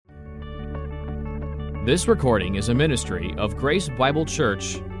This recording is a ministry of Grace Bible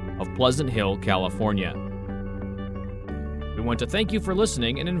Church of Pleasant Hill, California. We want to thank you for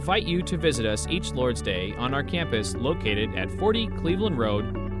listening and invite you to visit us each Lord's Day on our campus located at 40 Cleveland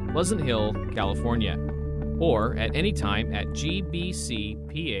Road, Pleasant Hill, California, or at any time at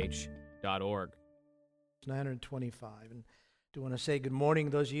gbcph.org. 925. And do want to say good morning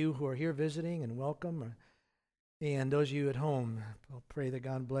to those of you who are here visiting, and welcome. And those of you at home, I'll pray that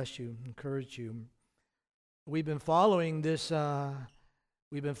God bless you, encourage you. We've been following this book,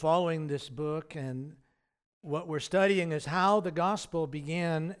 and what we're studying is how the gospel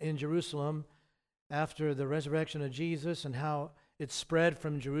began in Jerusalem after the resurrection of Jesus, and how it spread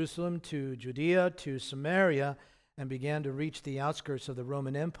from Jerusalem to Judea to Samaria and began to reach the outskirts of the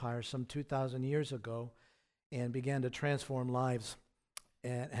Roman Empire some 2,000 years ago and began to transform lives,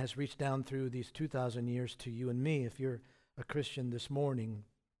 and has reached down through these 2,000 years to you and me if you're a Christian this morning.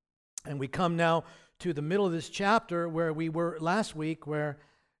 And we come now to the middle of this chapter where we were last week, where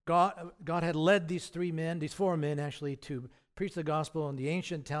God had led these four men actually, to preach the gospel in the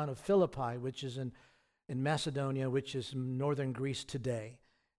ancient town of Philippi, which is in Macedonia, which is northern Greece today.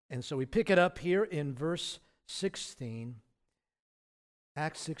 And so we pick it up here in verse 16,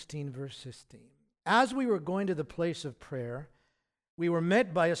 Acts 16, verse 16. As we were going to the place of prayer, we were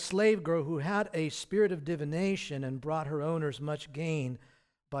met by a slave girl who had a spirit of divination and brought her owners much gain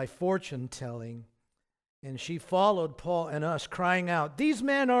by fortune telling. And she followed Paul and us, crying out, "These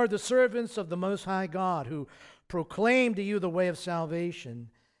men are the servants of the Most High God, who proclaim to you the way of salvation."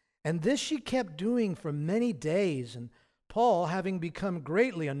 And this she kept doing for many days. And Paul, having become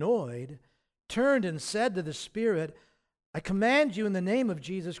greatly annoyed, turned and said to the spirit, "I command you in the name of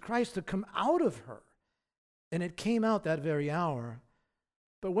Jesus Christ to come out of her." And it came out that very hour.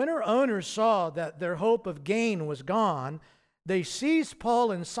 But when her owners saw that their hope of gain was gone, they seized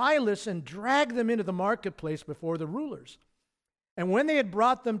Paul and Silas and dragged them into the marketplace before the rulers. And when they had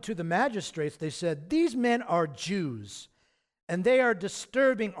brought them to the magistrates, they said, "These men are Jews, and they are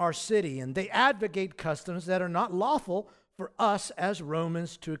disturbing our city, and they advocate customs that are not lawful for us as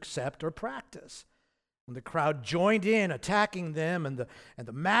Romans to accept or practice." And the crowd joined in, attacking them, and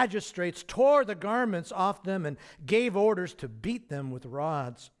the magistrates tore the garments off them and gave orders to beat them with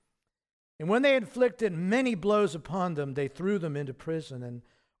rods. And when they inflicted many blows upon them, they threw them into prison, and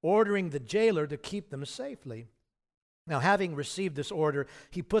ordering the jailer to keep them safely. Now, having received this order,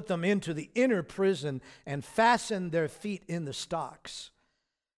 he put them into the inner prison and fastened their feet in the stocks.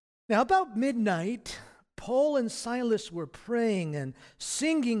 Now, about midnight, Paul and Silas were praying and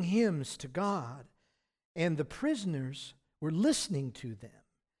singing hymns to God, and the prisoners were listening to them.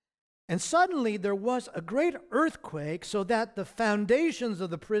 And suddenly there was a great earthquake, so that the foundations of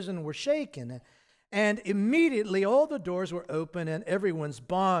the prison were shaken. And immediately all the doors were open and everyone's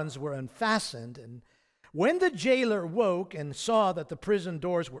bonds were unfastened. And when the jailer woke and saw that the prison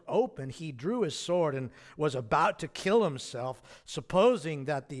doors were open, he drew his sword and was about to kill himself, supposing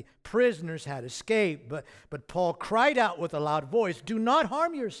that the prisoners had escaped. But Paul cried out with a loud voice, "Do not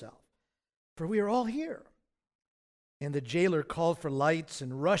harm yourself, for we are all here." And the jailer called for lights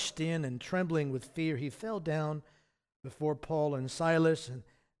and rushed in, and trembling with fear, he fell down before Paul and Silas. And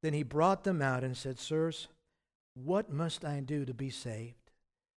then he brought them out and said, "Sirs, what must I do to be saved?"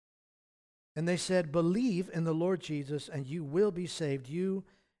 And they said, "Believe in the Lord Jesus, and you will be saved, you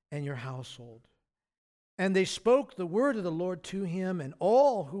and your household." And they spoke the word of the Lord to him and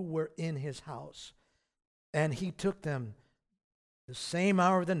all who were in his house. And he took them the same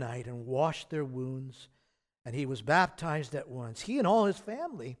hour of the night and washed their wounds. And he was baptized at once, he and all his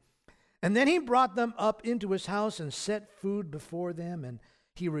family. And then he brought them up into his house and set food before them. And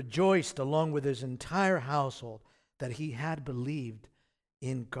he rejoiced along with his entire household that he had believed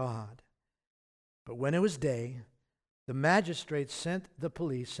in God. But when it was day, the magistrates sent the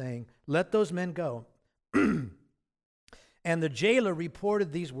police, saying, "Let those men go." And the jailer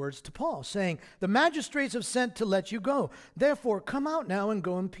reported these words to Paul, saying, "The magistrates have sent to let you go. Therefore, come out now and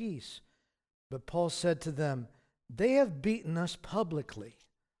go in peace." But Paul said to them, "They have beaten us publicly,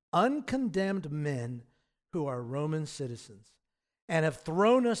 uncondemned men who are Roman citizens, and have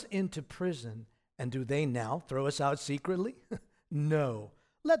thrown us into prison. And do they now throw us out secretly? No,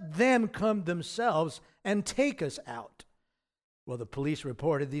 let them come themselves and take us out." Well, the police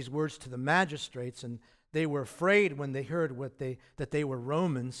reported these words to the magistrates, and they were afraid when they heard that they were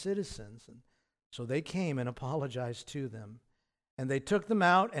Roman citizens. And so they came and apologized to them. And they took them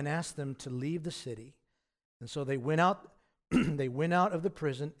out and asked them to leave the city. And so they went out of the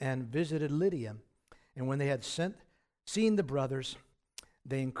prison and visited Lydia. And when they had seen the brothers,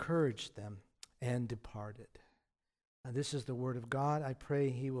 they encouraged them and departed. This is the Word of God. I pray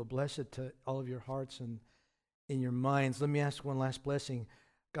He will bless it to all of your hearts and in your minds. Let me ask one last blessing.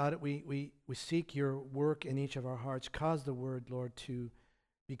 God, we seek your work in each of our hearts. Cause the Word, Lord, to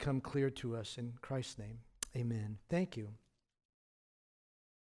become clear to us. In Christ's name, amen. Thank you.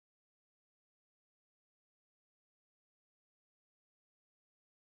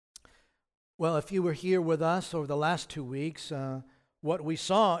 Well, if you were here with us over the last 2 weeks, what we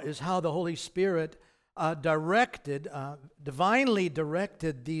saw is how the Holy Spirit divinely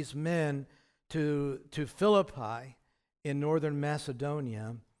directed these men to Philippi in northern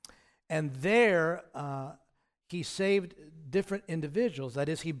Macedonia. And there, he saved different individuals. That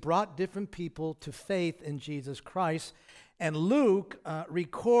is, he brought different people to faith in Jesus Christ. And Luke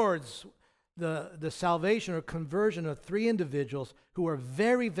records the salvation or conversion of 3 individuals who are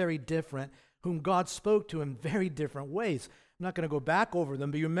very, very different, whom God spoke to in very different ways. I'm not going to go back over them,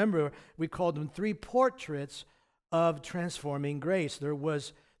 but you remember we called them 3 portraits of transforming grace. There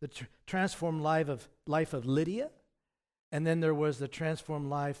was the transformed life of Lydia, and then there was the transformed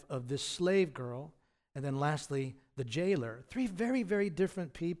life of this slave girl, and then lastly, the jailer. 3 very, very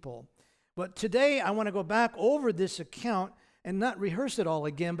different people. But today I want to go back over this account and not rehearse it all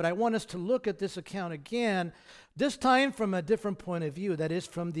again, but I want us to look at this account again, this time from a different point of view, that is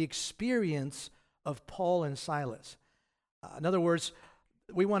from the experience of Paul and Silas. In other words,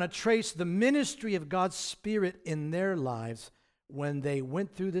 we want to trace the ministry of God's Spirit in their lives when they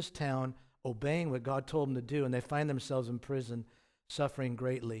went through this town obeying what God told them to do, and they find themselves in prison suffering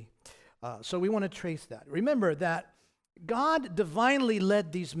greatly. So we want to trace that. Remember that God divinely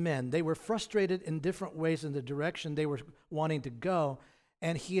led these men. They were frustrated in different ways in the direction they were wanting to go,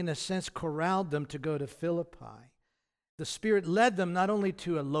 and he, in a sense, corralled them to go to Philippi. The Spirit led them not only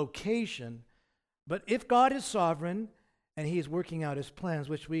to a location, but if God is sovereign and he is working out his plans,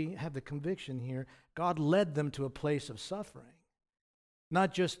 which we have the conviction here, God led them to a place of suffering,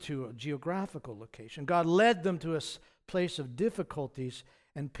 not just to a geographical location. God led them to a place of difficulties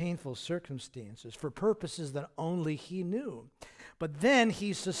and painful circumstances for purposes that only he knew. But then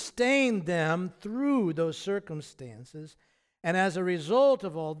he sustained them through those circumstances, and as a result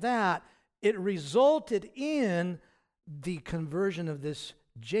of all that, it resulted in the conversion of this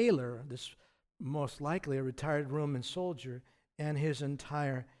jailer, this most likely a retired Roman soldier, and his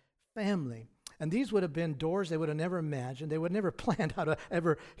entire family. And these would have been doors they would have never imagined. They would never planned how to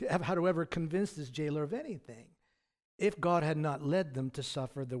ever convince this jailer of anything, if God had not led them to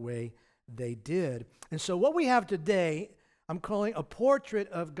suffer the way they did. And so what we have today, I'm calling a portrait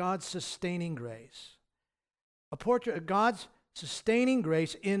of God's sustaining grace. A portrait of God's sustaining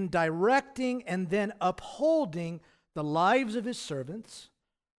grace in directing and then upholding the lives of his servants,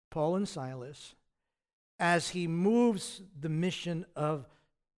 Paul and Silas, as he moves the mission of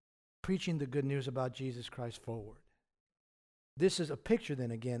preaching the good news about Jesus Christ forward. This is a picture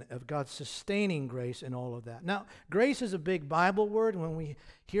then again of God's sustaining grace in all of that. Now, grace is a big Bible word. When we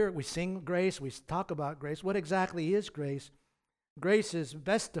hear it, we sing grace, we talk about grace. What exactly is grace? Grace is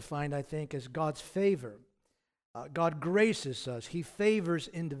best defined, I think, as God's favor. God graces us. He favors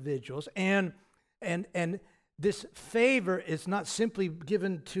individuals. And this favor is not simply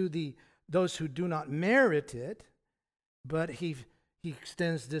given to those who do not merit it, but he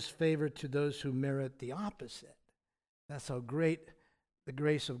extends this favor to those who merit the opposite. That's how great the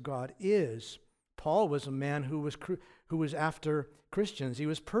grace of God is. Paul was a man who was after Christians. He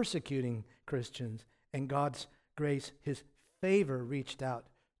was persecuting Christians, and God's grace, his favor, reached out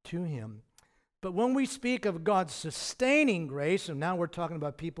to him. But when we speak of God's sustaining grace, and now we're talking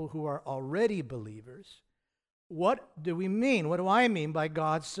about people who are already believers, what do we mean? What do I mean by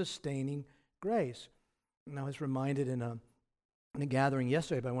God's sustaining grace? And I was reminded in a gathering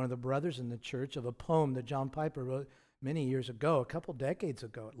yesterday by one of the brothers in the church of a poem that John Piper wrote many years ago, a couple decades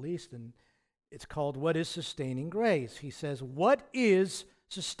ago at least, and it's called What is Sustaining Grace? He says, what is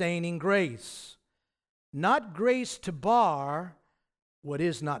sustaining grace? Not grace to bar what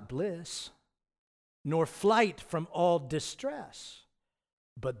is not bliss, nor flight from all distress,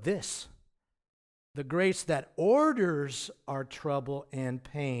 but this, the grace that orders our trouble and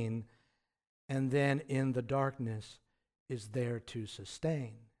pain, and then in the darkness is there to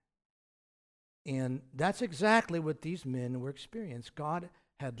sustain. And that's exactly what these men were experiencing. God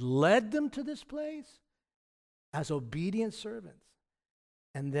had led them to this place as obedient servants,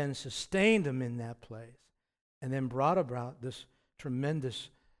 and then sustained them in that place, and then brought about this tremendous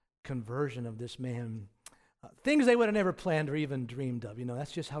conversion of this man. Things they would have never planned or even dreamed of.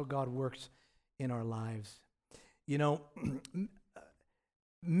 That's just how God works in our lives.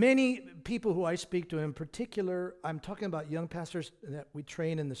 Many people who I speak to, in particular, I'm talking about young pastors that we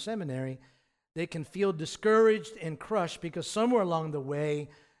train in the seminary, They can feel discouraged and crushed because somewhere along the way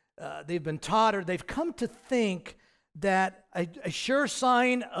they've been taught or they've come to think that a sure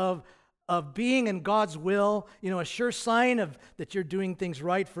sign of being in God's will, a sure sign of that you're doing things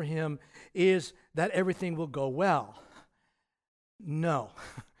right for Him is that everything will go well. No,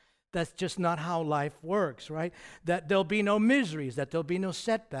 that's just not how life works, right? That there'll be no miseries, that there'll be no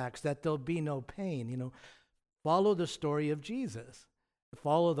setbacks, that there'll be no pain. Follow the story of Jesus.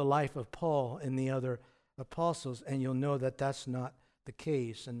 Follow the life of Paul and the other apostles, and you'll know that that's not the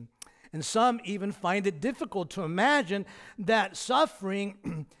case. And some even find it difficult to imagine that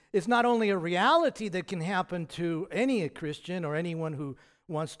suffering is not only a reality that can happen to any Christian or anyone who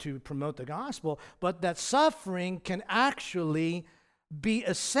wants to promote the gospel, but that suffering can actually be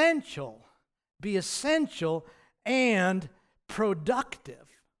essential and productive.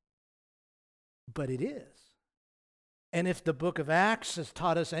 But it is. And if the book of Acts has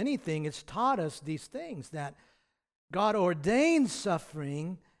taught us anything, it's taught us these things, that God ordains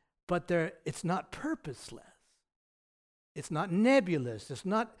suffering, but it's not purposeless. It's not nebulous.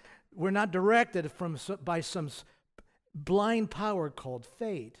 We're not directed by some blind power called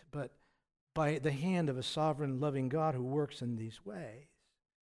fate, but by the hand of a sovereign, loving God who works in these ways.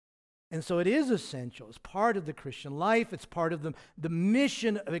 And so it is essential. It's part of the Christian life. It's part of the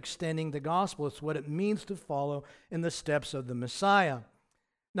mission of extending the gospel. It's what it means to follow in the steps of the Messiah.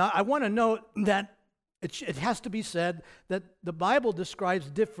 Now, I want to note that it has to be said that the Bible describes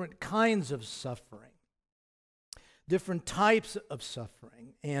different kinds of suffering, different types of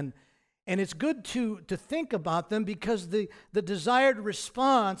suffering. And it's good to think about them because the desired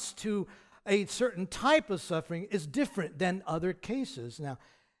response to a certain type of suffering is different than other cases.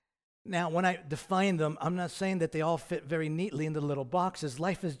 Now, when I define them, I'm not saying that they all fit very neatly into little boxes.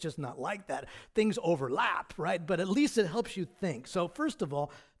 Life is just not like that. Things overlap, right? But at least it helps you think. So first of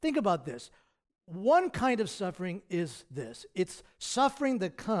all, think about this. One kind of suffering is this. It's suffering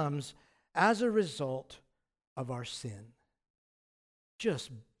that comes as a result of our sin. Just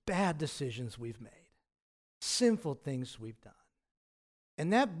bad decisions we've made, sinful things we've done.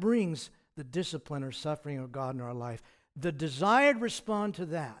 And that brings the discipline or suffering of God in our life. The desired response to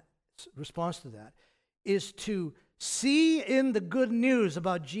that is to see in the good news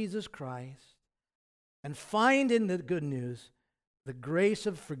about Jesus Christ and find in the good news the grace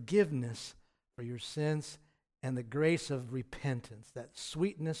of forgiveness for your sins and the grace of repentance, that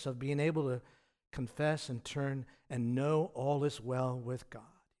sweetness of being able to confess and turn and know all is well with God.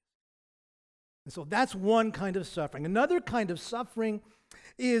 And so that's one kind of suffering. Another kind of suffering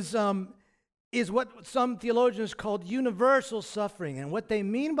is what some theologians called universal suffering. And what they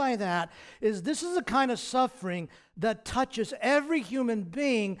mean by that is this is a kind of suffering that touches every human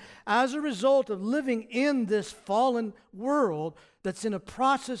being as a result of living in this fallen world that's in a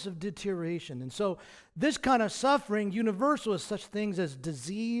process of deterioration. And so this kind of suffering, universal, is such things as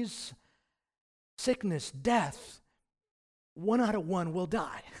disease, sickness, death. 1 out of 1 will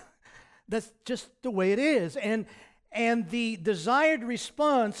die. That's just the way it is. And the desired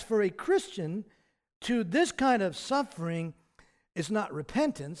response for a Christian to this kind of suffering is not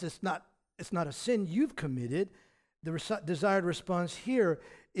repentance. It's not a sin you've committed. The desired response here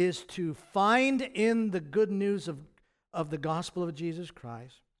is to find in the good news of the gospel of Jesus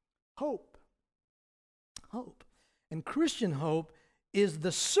Christ hope. Hope. And Christian hope is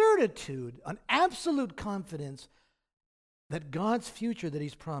the certitude, an absolute confidence that God's future that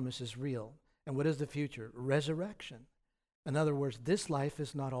He's promised is real. And what is the future? Resurrection. In other words, this life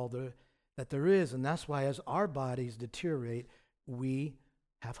is not all that there is, and that's why as our bodies deteriorate, we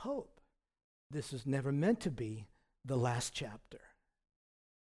have hope. This is never meant to be the last chapter.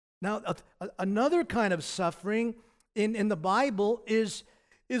 Now, another kind of suffering in the Bible is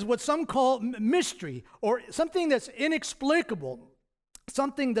what some call mystery, or something that's inexplicable,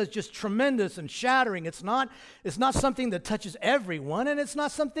 something that's just tremendous and shattering. It's not something that touches everyone, and it's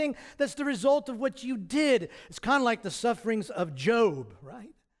not something that's the result of what you did. It's kind of like the sufferings of Job,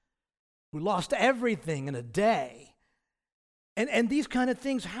 right? Who lost everything in a day. And these kind of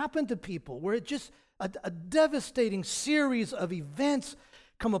things happen to people where it just a devastating series of events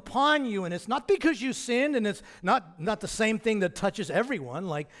come upon you, and it's not because you sinned, and it's not the same thing that touches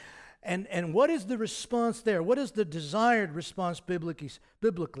everyone. And what is the response there? What is the desired response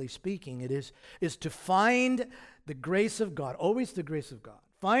biblically speaking? It is to find the grace of God, always the grace of God.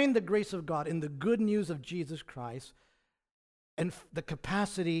 Find the grace of God in the good news of Jesus Christ and the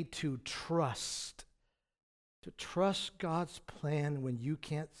capacity to trust God's plan when you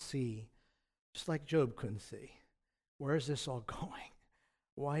can't see, just like Job couldn't see. Where is this all going?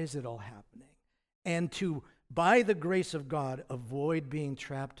 Why is it all happening? And to, by the grace of God, avoid being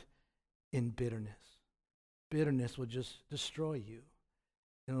trapped in bitterness. Bitterness will just destroy you.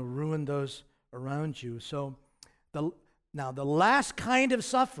 It'll ruin those around you. So the last kind of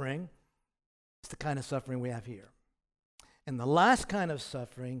suffering is the kind of suffering we have here. And the last kind of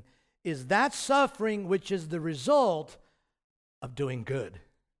suffering is that suffering which is the result of doing good,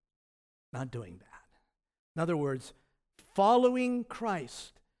 not doing bad. In other words, following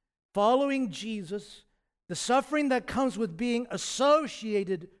Christ, following Jesus, the suffering that comes with being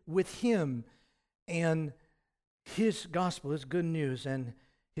associated with Him and His gospel, His good news, and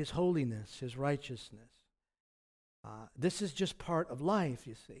His holiness, His righteousness. This is just part of life,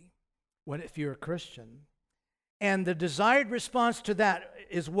 you see, if you're a Christian. And the desired response to that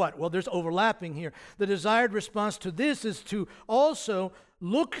is what? Well, there's overlapping here. The desired response to this is to also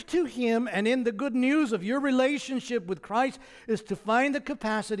look to Him, and in the good news of your relationship with Christ is to find the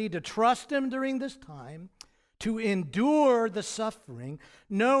capacity to trust Him during this time, to endure the suffering,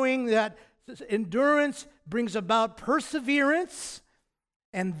 knowing that endurance brings about perseverance,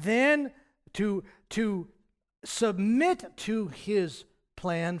 and then to submit to His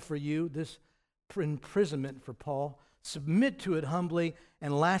plan for you, this imprisonment for Paul, submit to it humbly,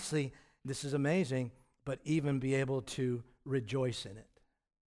 and lastly, this is amazing, but even be able to rejoice in it.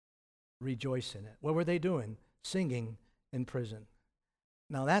 Rejoice in it. What were they doing? Singing in prison.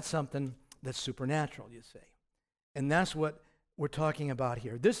 Now that's something that's supernatural, you see. And that's what we're talking about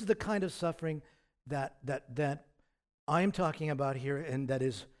here. This is the kind of suffering that I'm talking about here, and that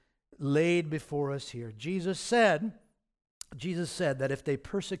is laid before us here. Jesus said that if they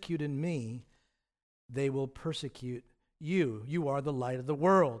persecuted me, they will persecute you. You are the light of the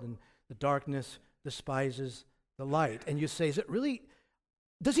world, and the darkness despises the light. And you say,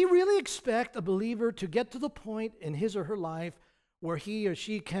 does He really expect a believer to get to the point in his or her life where he or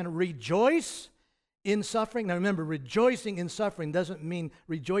she can rejoice in suffering? Now remember, rejoicing in suffering doesn't mean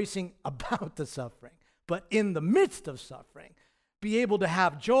rejoicing about the suffering, but in the midst of suffering, be able to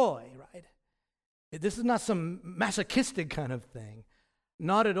have joy, right? This is not some masochistic kind of thing.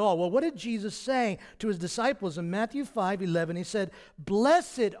 Not at all. Well, what did Jesus say to His disciples in Matthew 5:11? He said,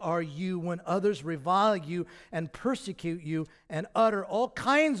 "Blessed are you when others revile you and persecute you and utter all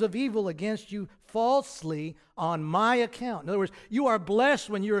kinds of evil against you falsely on my account." In other words, you are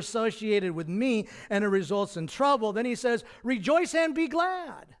blessed when you're associated with me and it results in trouble. Then He says, "Rejoice and be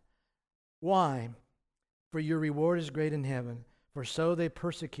glad." Why? For your reward is great in heaven, for so they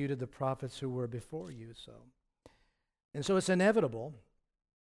persecuted the prophets who were before you. And so it's inevitable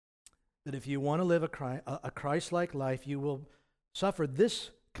that if you want to live a Christ-like life, you will suffer this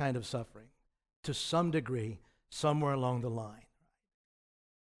kind of suffering to some degree somewhere along the line.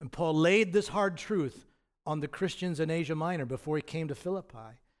 And Paul laid this hard truth on the Christians in Asia Minor before he came to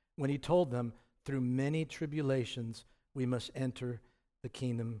Philippi, when he told them, through many tribulations we must enter the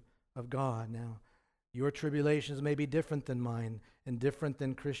kingdom of God. Now, your tribulations may be different than mine and different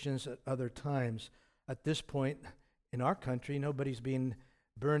than Christians at other times. At this point in our country, nobody's being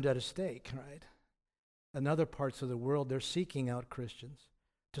burned at a stake, right? In other parts of the world, they're seeking out Christians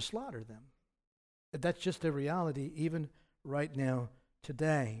to slaughter them. That's just a reality even right now,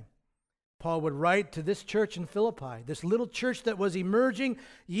 today. Paul would write to this church in Philippi, this little church that was emerging.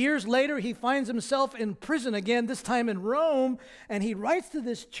 Years later, he finds himself in prison again, this time in Rome, and he writes to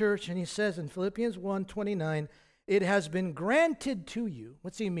this church, and he says in Philippians 1:29, "It has been granted to you."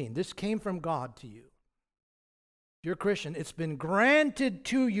 What's he mean? This came from God to you. If you're a Christian, it's been granted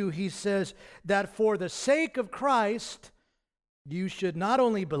to you, he says, that for the sake of Christ, you should not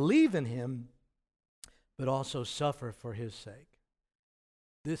only believe in Him, but also suffer for His sake.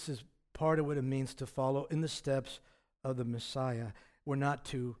 This is part of what it means to follow in the steps of the Messiah. We're not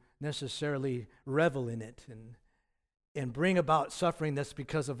to necessarily revel in it and bring about suffering that's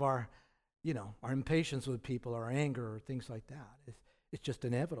because of our impatience with people, our anger, or things like that. It's just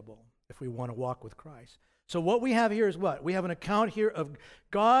inevitable if we want to walk with Christ. So what we have here is what? We have an account here of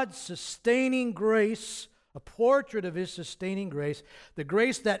God's sustaining grace, a portrait of His sustaining grace, the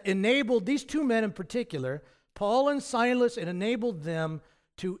grace that enabled these two men in particular, Paul and Silas, it enabled them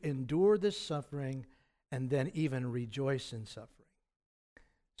to endure this suffering and then even rejoice in suffering.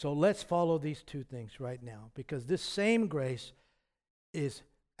 So let's follow these two things right now, because this same grace is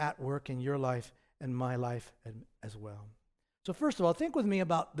at work in your life and my life as well. So first of all, think with me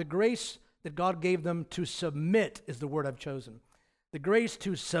about the grace that God gave them to submit, is the word I've chosen. The grace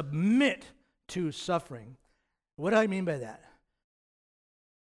to submit to suffering. What do I mean by that?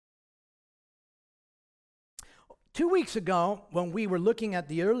 2 weeks ago, when we were looking at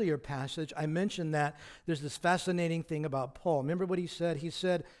the earlier passage, I mentioned that there's this fascinating thing about Paul. Remember what he said? He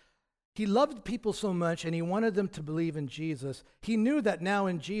said, He loved people so much, and he wanted them to believe in Jesus. He knew that now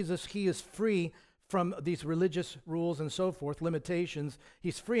in Jesus, he is free from these religious rules and so forth, limitations.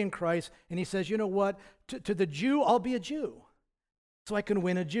 He's free in Christ, and he says, you know what? To the Jew, I'll be a Jew, so I can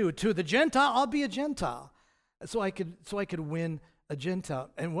win a Jew. To the Gentile, I'll be a Gentile, so I could win a Gentile.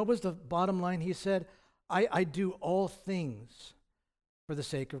 And what was the bottom line? He said, I do all things for the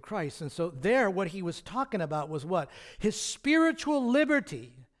sake of Christ. And so there, what he was talking about was what? His spiritual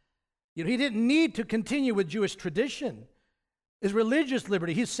liberty. You know, he didn't need to continue with Jewish tradition. His religious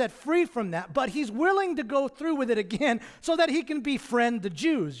liberty, he's set free from that, but he's willing to go through with it again so that he can befriend the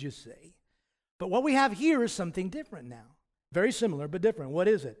Jews, you see. But what we have here is something different now. Very similar, but different. What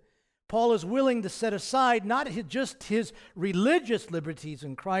is it? Paul is willing to set aside not just his religious liberties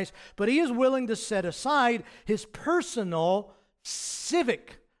in Christ, but he is willing to set aside his personal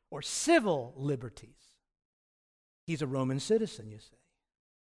civic or civil liberties. He's a Roman citizen, you see.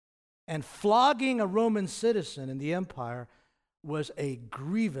 And flogging a Roman citizen in the empire was a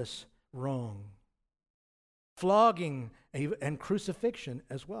grievous wrong. Flogging and crucifixion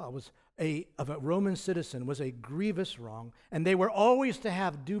as well of a Roman citizen was a grievous wrong, and they were always to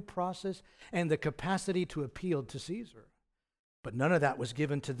have due process and the capacity to appeal to Caesar. But none of that was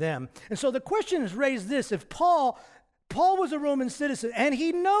given to them. And so the question is raised this: if Paul was a Roman citizen, and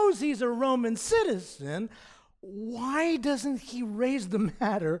he knows he's a Roman citizen, why doesn't he raise the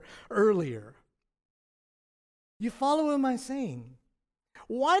matter earlier? You follow what I'm saying?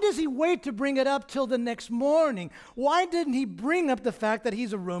 Why does he wait to bring it up till the next morning? Why didn't he bring up the fact that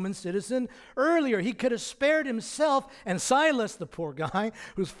he's a Roman citizen earlier? He could have spared himself and Silas, the poor guy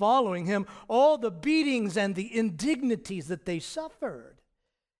who's following him, all the beatings and the indignities that they suffered.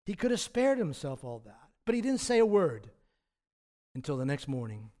 He could have spared himself all that. But he didn't say a word until the next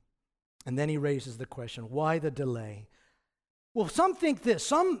morning. And then he raises the question, why the delay? Well, some think this.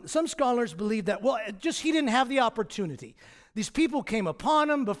 Some scholars believe that, he didn't have the opportunity. These people came upon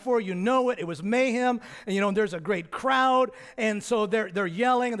him. Before you know it, it was mayhem. And, there's a great crowd. And so they're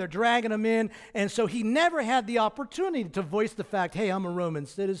yelling and they're dragging him in. And so he never had the opportunity to voice the fact, hey, I'm a Roman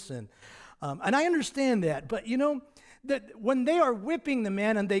citizen. And I understand that. But, that when they are whipping the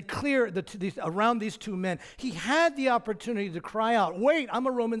man and they clear around these two men, he had the opportunity to cry out, wait, I'm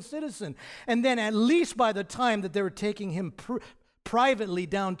a Roman citizen. And then at least by the time that they were taking him privately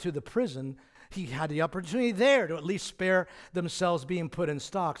down to the prison, he had the opportunity there to at least spare themselves being put in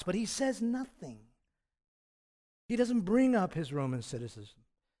stocks. But he says nothing. He doesn't bring up his Roman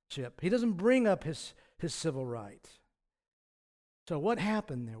citizenship. He doesn't bring up his civil rights. So what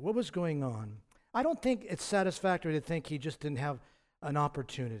happened there? What was going on? I don't think it's satisfactory to think he just didn't have an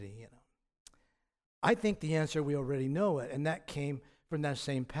opportunity, I think the answer, we already know it, and that came from that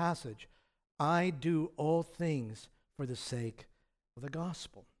same passage. I do all things for the sake of the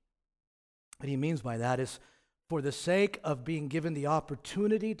gospel. What he means by that is for the sake of being given the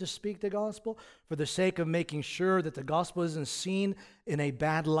opportunity to speak the gospel, for the sake of making sure that the gospel isn't seen in a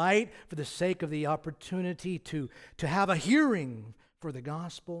bad light, for the sake of the opportunity to have a hearing for the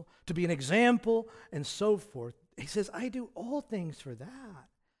gospel, to be an example, and so forth. He says, I do all things for that.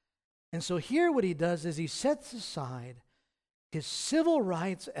 And so here what he does is he sets aside his civil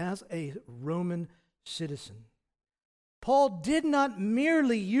rights as a Roman citizen. Paul did not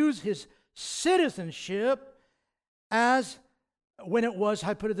merely use his citizenship as when it was,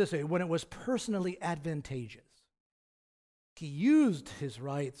 I put it this way, when it was personally advantageous. He used his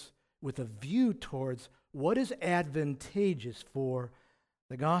rights with a view towards what is advantageous for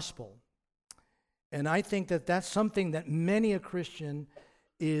the gospel. And I think that that's something that many a Christian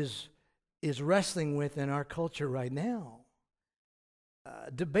is wrestling with in our culture right now.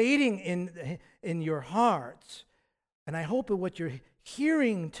 Debating in your hearts. And I hope that what you're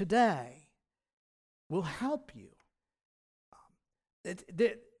hearing today will help you.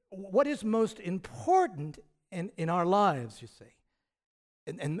 What is most important in our lives, you see.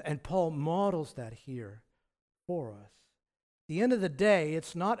 And Paul models that here for us. At the end of the day,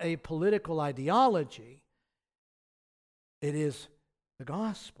 it's not a political ideology. It is the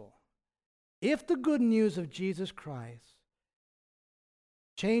gospel. If the good news of Jesus Christ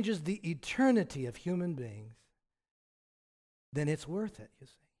changes the eternity of human beings, then it's worth it, you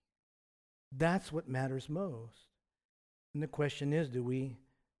see. That's what matters most. And the question is, do we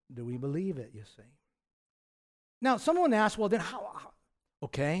believe it, you see? Now, someone asked, well, then how?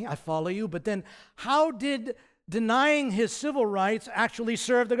 Okay, I follow you, but then how did denying his civil rights actually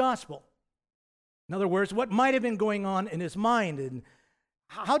serve the gospel? In other words, what might have been going on in his mind, and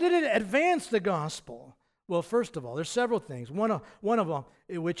how did it advance the gospel? Well, first of all, there's several things. One of them,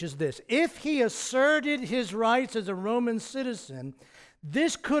 which is this. If he asserted his rights as a Roman citizen,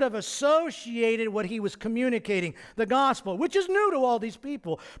 This could have associated what he was communicating, the gospel, which is new to all these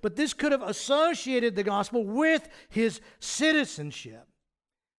people, but this could have associated the gospel with his citizenship.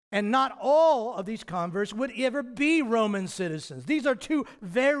 And not all of these converts would ever be Roman citizens. These are two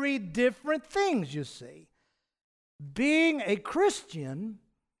very different things, you see. Being a Christian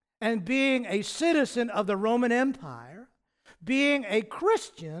and being a citizen of the Roman Empire, being a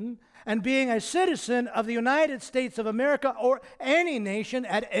Christian and being a citizen of the United States of America or any nation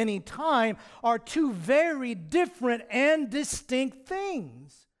at any time are two very different and distinct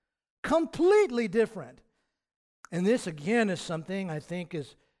things. Completely different. And this, again, is something I think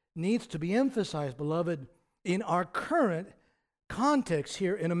needs to be emphasized, beloved, in our current context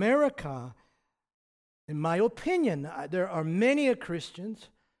here in America. In my opinion, there are many Christians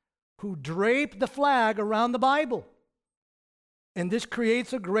who drape the flag around the Bible. And this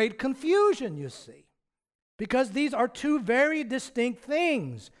creates a great confusion, you see, because these are two very distinct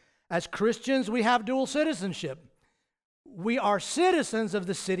things. As Christians, we have dual citizenship. We are citizens of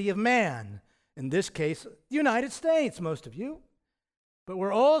the city of man, in this case, the United States, most of you. But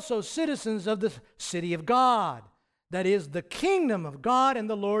we're also citizens of the city of God, that is the kingdom of God and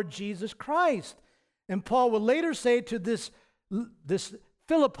the Lord Jesus Christ. And Paul will later say to this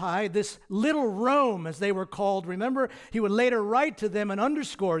Philippi, this little Rome, as they were called, remember, he would later write to them and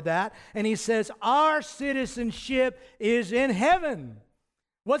underscore that, and he says, our citizenship is in heaven.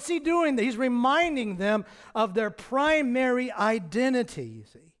 What's he doing? He's reminding them of their primary identity, you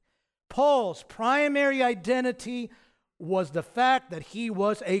see. Paul's primary identity was the fact that he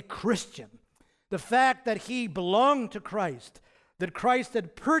was a Christian, the fact that he belonged to Christ, that Christ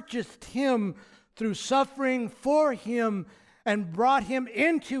had purchased him through suffering for him and brought him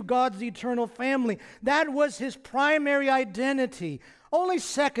into God's eternal family. That was his primary identity. Only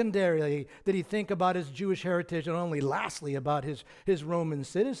secondarily did he think about his Jewish heritage, and only lastly about his Roman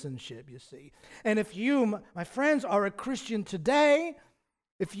citizenship, you see. And if you, my friends, are a Christian today,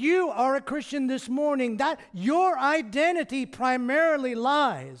 if you are a Christian this morning, that your identity primarily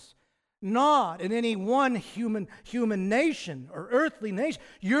lies not in any one human nation or earthly nation.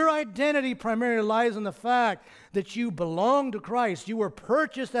 Your identity primarily lies in the fact that you belong to Christ. You were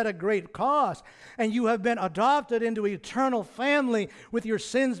purchased at a great cost, and you have been adopted into an eternal family with your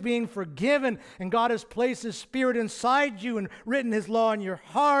sins being forgiven, and God has placed His Spirit inside you and written His law in your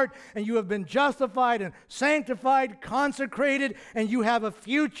heart, and you have been justified and sanctified, consecrated, and you have a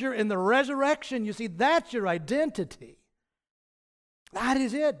future in the resurrection. You see, that's your identity. That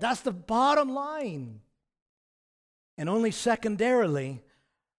is it. That's the bottom line. And only secondarily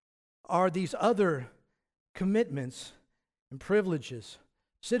are these other commitments and privileges,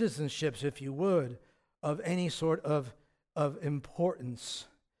 citizenships, if you would, of any sort of importance.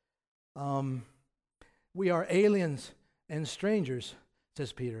 We are aliens and strangers,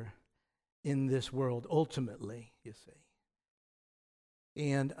 says Peter, in this world, ultimately, you see.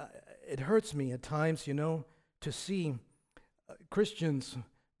 And it hurts me at times, to see Christians,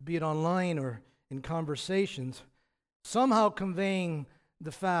 be it online or in conversations, somehow conveying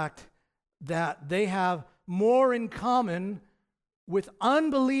the fact that they have more in common with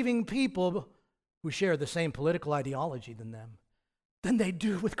unbelieving people who share the same political ideology than they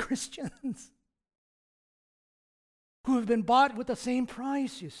do with Christians who have been bought with the same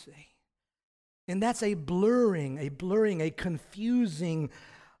price, you see. And that's a blurring, a confusing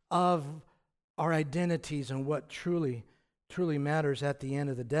of our identities and what truly matters at the end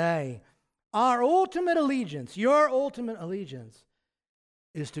of the day. Our ultimate allegiance, your ultimate allegiance,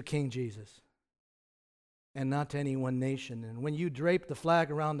 is to King Jesus and not to any one nation. And when you drape the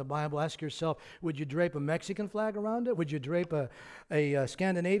flag around the Bible, ask yourself, would you drape a Mexican flag around it? Would you drape a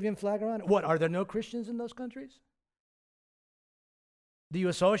Scandinavian flag around it? What, are there no Christians in those countries? Do you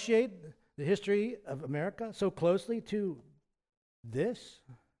associate the history of America so closely to this?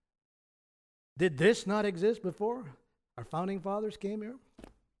 Did this not exist before our founding fathers came here?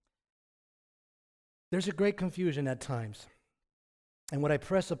 There's a great confusion at times. And what I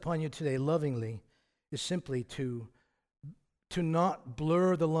press upon you today lovingly is simply to not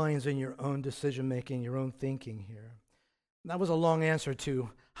blur the lines in your own decision-making, your own thinking here. That was a long answer to,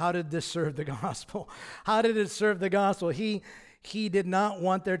 how did this serve the gospel? How did it serve the gospel? He did not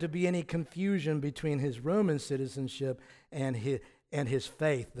want there to be any confusion between his Roman citizenship and his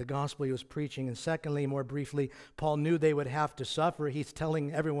faith, the gospel he was preaching. And secondly, more briefly, Paul knew they would have to suffer. He's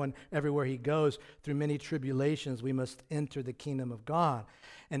telling everyone everywhere he goes, through many tribulations, we must enter the kingdom of God.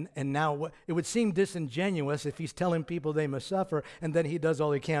 And now it would seem disingenuous if he's telling people they must suffer, and then he does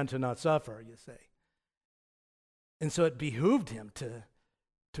all he can to not suffer, you say. And so it behooved him to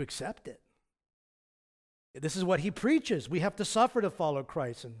accept it. This is what he preaches. We have to suffer to follow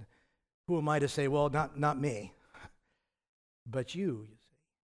Christ. And who am I to say, well, not me, but you see.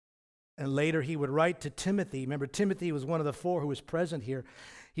 And later he would write to Timothy. Remember, Timothy was one of the four who was present here.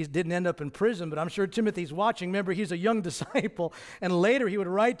 He didn't end up in prison, but I'm sure Timothy's watching. Remember, he's a young disciple. And later he would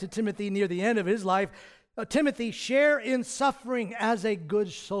write to Timothy near the end of his life, Timothy, share in suffering as a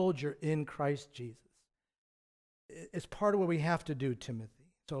good soldier in Christ Jesus. It's part of what we have to do,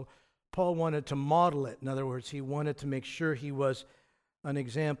 Timothy. So Paul wanted to model it. In other words, he wanted to make sure he was an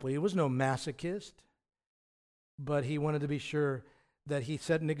example. He was no masochist, but he wanted to be sure that he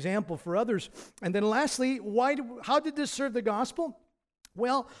set an example for others. And then lastly, how did this serve the gospel?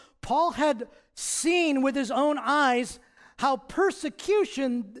 Well, Paul had seen with his own eyes how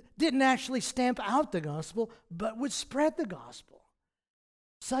persecution didn't actually stamp out the gospel, but would spread the gospel.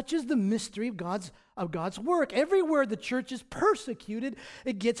 Such is the mystery of God's work. Everywhere the church is persecuted,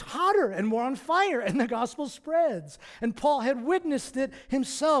 it gets hotter and more on fire, and the gospel spreads. And Paul had witnessed it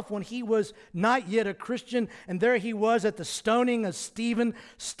himself when he was not yet a Christian, and there he was at the stoning of Stephen,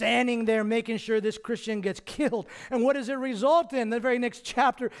 standing there making sure this Christian gets killed. And what does it result in? The very next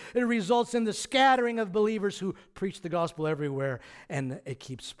chapter, it results in the scattering of believers who preach the gospel everywhere, and it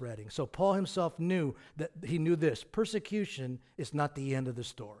keeps spreading. So Paul himself knew this: persecution is not the end of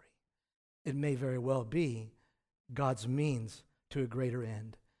the story. It may very well be God's means to a greater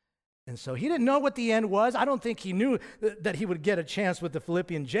end. And so he didn't know what the end was. I don't think he knew that he would get a chance with the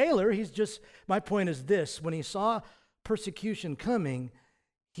Philippian jailer. My point is this: when he saw persecution coming,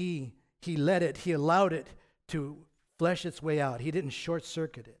 he allowed it to flesh its way out. He didn't short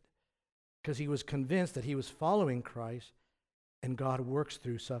circuit it because he was convinced that he was following Christ, and God works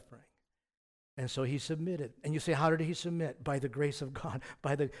through suffering. And so he submitted. And you say, how did he submit? By the grace of God,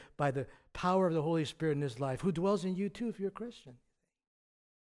 by the power of the Holy Spirit in his life, who dwells in you too if you're a Christian.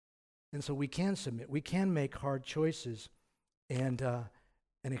 And so we can submit. We can make hard choices and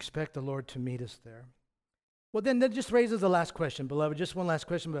expect the Lord to meet us there. Well, then that just raises the last question, beloved. Just one last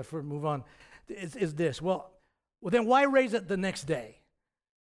question before we move on, is this. Well, then why raise it the next day?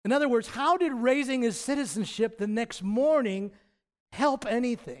 In other words, how did raising his citizenship the next morning help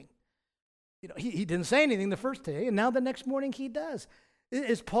anything? He didn't say anything the first day, and now the next morning he does.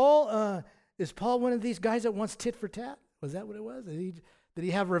 Is Paul one of these guys that wants tit for tat? Was that what it was? Did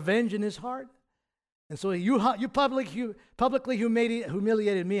he have revenge in his heart? And so you publicly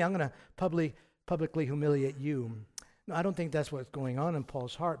humiliated me. I'm going to publicly humiliate you. No, I don't think that's what's going on in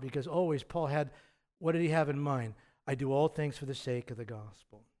Paul's heart, because always Paul had, what did he have in mind? I do all things for the sake of the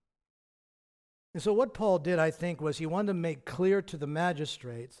gospel. And so what Paul did, I think, was he wanted to make clear to the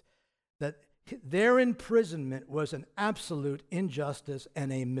magistrates that their imprisonment was an absolute injustice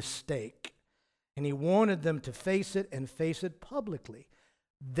and a mistake. And he wanted them to face it and face it publicly.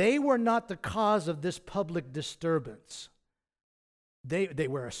 They were not the cause of this public disturbance. They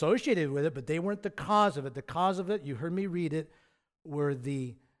were associated with it, but they weren't the cause of it. The cause of it, you heard me read it, were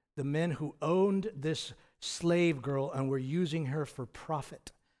the men who owned this slave girl and were using her for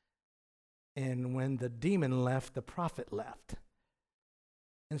profit. And when the demon left, the prophet left.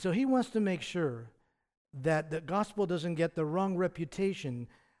 And so he wants to make sure that the gospel doesn't get the wrong reputation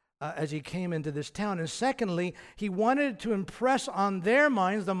as he came into this town. And secondly, he wanted to impress on their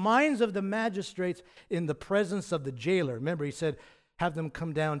minds, the minds of the magistrates, in the presence of the jailer. Remember, he said, have them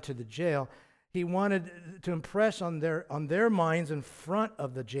come down to the jail. He wanted to impress on their minds in front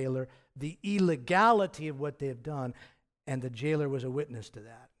of the jailer the illegality of what they have done. And the jailer was a witness to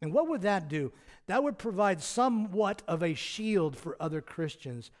that. And what would that do? That would provide somewhat of a shield for other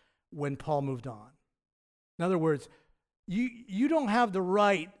Christians when Paul moved on. In other words, you don't have the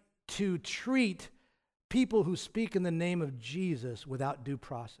right to treat people who speak in the name of Jesus without due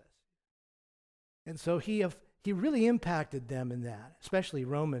process. And so he really impacted them in that, especially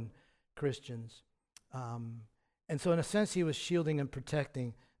Roman Christians. And so in a sense, he was shielding and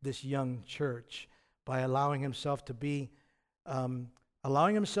protecting this young church by allowing himself,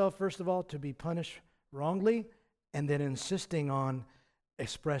 first of all, to be punished wrongly, and then insisting on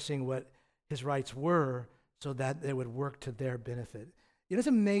expressing what his rights were so that they would work to their benefit. It's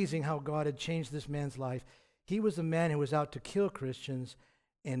amazing how God had changed this man's life. He was a man who was out to kill Christians,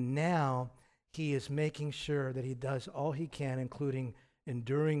 and now he is making sure that he does all he can, including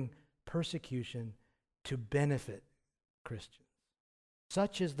enduring persecution, to benefit Christians.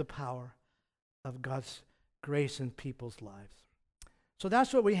 Such is the power of God's grace in people's lives. So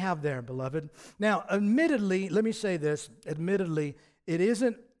that's what we have there, beloved. Now, admittedly, let me say this, it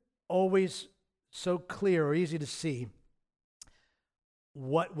isn't always so clear or easy to see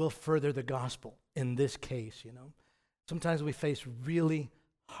what will further the gospel in this case, Sometimes we face really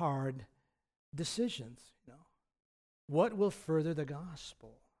hard decisions. What will further the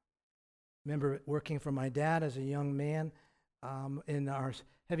gospel? Remember working for my dad as a young man in our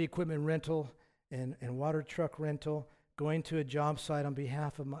heavy equipment rental and water truck rental, going to a job site on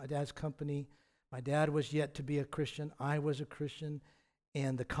behalf of my dad's company. My dad was yet to be a Christian. I was a Christian.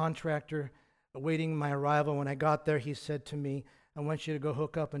 And the contractor, awaiting my arrival, when I got there, he said to me, I want you to go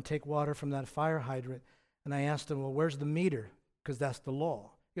hook up and take water from that fire hydrant. And I asked him, well, where's the meter? Because that's the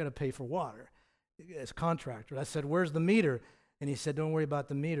law. You got to pay for water as a contractor. I said, where's the meter? And he said, don't worry about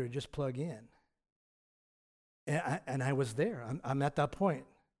the meter. Just plug in. And I was there. I'm at that point.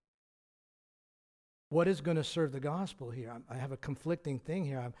 What is going to serve the gospel here? I have a conflicting thing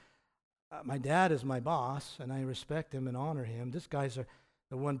here. My dad is my boss, and I respect him and honor him. This guy's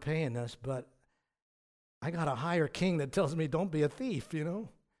the one paying us, but I got a higher king that tells me don't be a thief,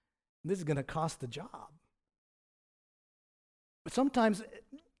 This is going to cost the job. But sometimes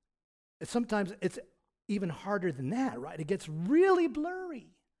it's even harder than that, right? It gets really blurry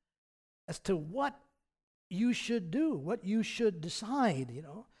as to what you should do, what you should decide,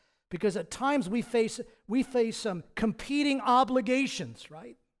 Because at times we face some competing obligations,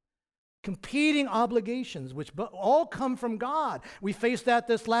 right? Competing obligations, which all come from God. We faced that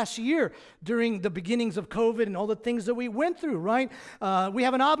this last year during the beginnings of COVID and all the things that we went through, right? We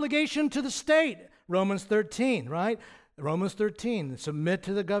have an obligation to the state, Romans 13, right? Romans 13, submit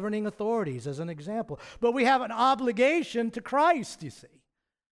to the governing authorities as an example. But we have an obligation to Christ, you see.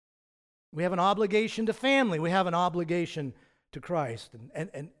 We have an obligation to family. We have an obligation to Christ.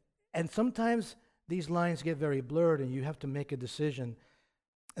 And sometimes these lines get very blurred and you have to make a decision.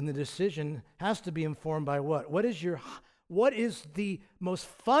 And the decision has to be informed by what? What is the most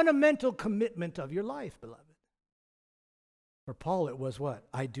fundamental commitment of your life, beloved? For Paul, it was what?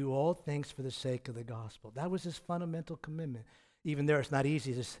 I do all things for the sake of the gospel. That was his fundamental commitment. Even there, it's not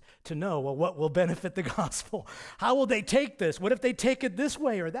easy to know, well, what will benefit the gospel? How will they take this? What if they take it this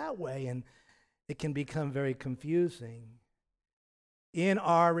way or that way? And it can become very confusing. In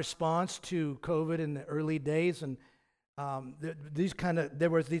our response to COVID in the early days, and there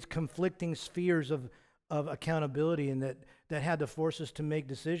was these conflicting spheres of accountability, and that had to force us to make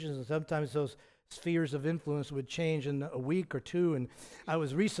decisions. And sometimes those spheres of influence would change in a week or two. And I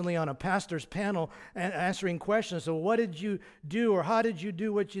was recently on a pastor's panel answering questions. So what did you do, or how did you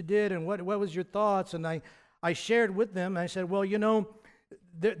do what you did, and what was your thoughts? And I shared with them. I said, well,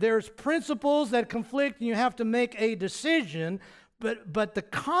 there's principles that conflict, and you have to make a decision. But the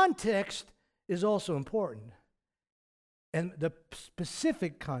context is also important. And the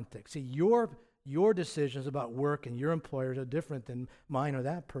specific context. See, your decisions about work and your employers are different than mine or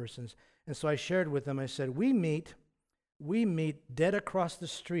that person's. And so I shared with them, I said, we meet dead across the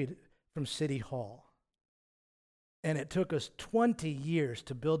street from City Hall. And it took us 20 years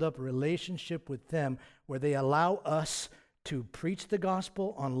to build up a relationship with them where they allow us to preach the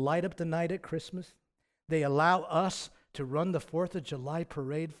gospel on Light Up the Night at Christmas. They allow us to run the 4th of July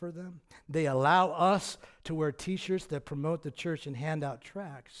parade for them. They allow us to wear T-shirts that promote the church and hand out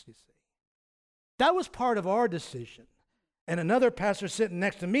tracts, you see. That was part of our decision. And another pastor sitting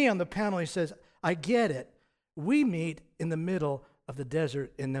next to me on the panel, he says, I get it. We meet in the middle of the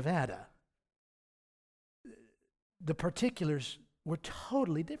desert in Nevada. The particulars were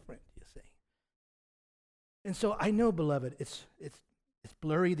totally different, you see. And so I know, beloved, it's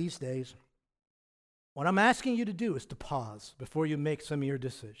blurry these days. What I'm asking you to do is to pause before you make some of your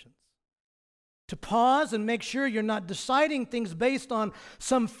decisions. To pause and make sure you're not deciding things based on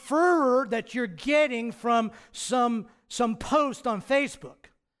some furor that you're getting from some post on Facebook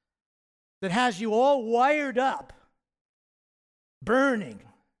that has you all wired up, burning.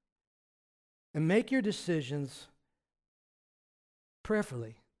 And make your decisions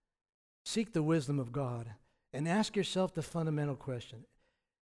prayerfully. Seek the wisdom of God and ask yourself the fundamental question.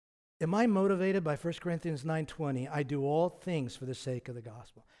 Am I motivated by 1 Corinthians 9:20? I do all things for the sake of the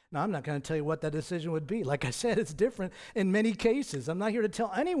gospel. Now, I'm not going to tell you what that decision would be. Like I said, it's different in many cases. I'm not here to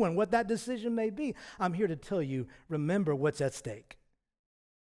tell anyone what that decision may be. I'm here to tell you, remember what's at stake.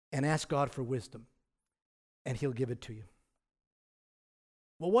 And ask God for wisdom. And He'll give it to you.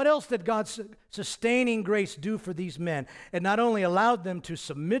 Well, what else did God's sustaining grace do for these men? It not only allowed them to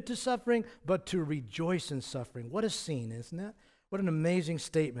submit to suffering, but to rejoice in suffering. What a scene, isn't it? What an amazing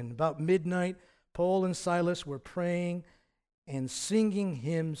statement. About midnight, Paul and Silas were praying and singing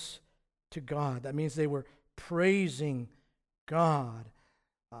hymns to God. That means they were praising God.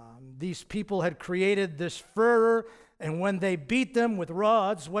 These people had created this furor, and when they beat them with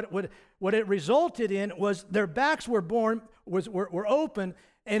rods, what it resulted in was their backs were open,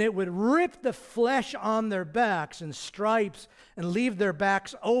 and it would rip the flesh on their backs in stripes and leave their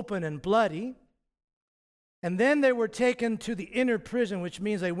backs open and bloody. And then they were taken to the inner prison, which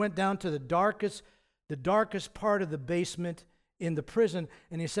means they went down to the darkest part of the basement in the prison.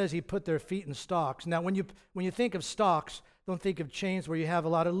 And he says he put their feet in stocks. Now, when you think of stocks, don't think of chains where you have a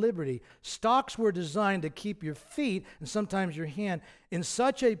lot of liberty. Stocks were designed to keep your feet and sometimes your hand in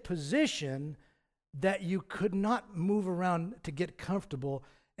such a position that you could not move around to get comfortable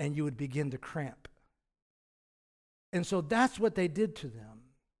and you would begin to cramp. And so that's what they did to them.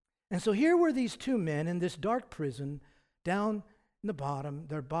 And so here were these two men in this dark prison, down in the bottom,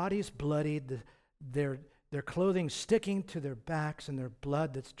 their bodies bloodied, their clothing sticking to their backs and their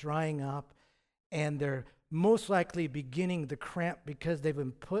blood that's drying up, and they're most likely beginning to cramp because they've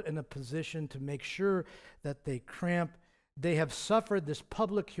been put in a position to make sure that they cramp. They have suffered this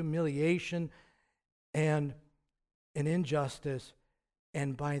public humiliation and an injustice,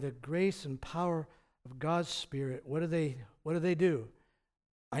 and by the grace and power of God's Spirit, what do they do?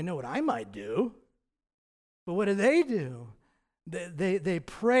 I know what I might do, but what did they do? They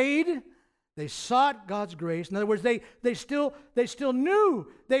prayed, they sought God's grace. In other words, they still knew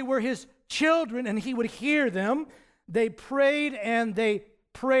they were His children and He would hear them. They prayed and they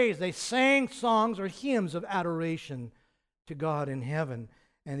praised. They sang songs or hymns of adoration to God in heaven,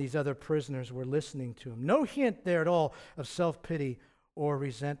 and these other prisoners were listening to Him. No hint there at all of self-pity or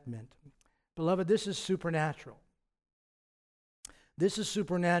resentment. Beloved, this is supernatural. This is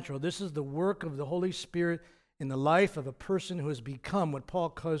supernatural. This is the work of the Holy Spirit in the life of a person who has become what Paul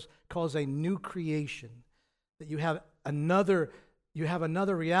calls a new creation. That you have another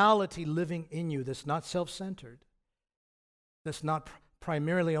reality living in you that's not self-centered, that's not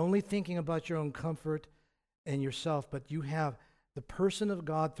primarily only thinking about your own comfort and yourself, but you have the person of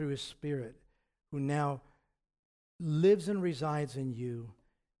God through His Spirit who now lives and resides in you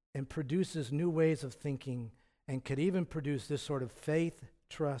and produces new ways of thinking, and could even produce this sort of faith,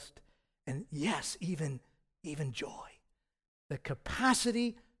 trust, and yes, even joy. The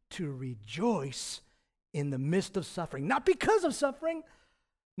capacity to rejoice in the midst of suffering. Not because of suffering,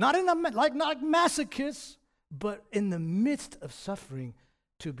 not masochists, but in the midst of suffering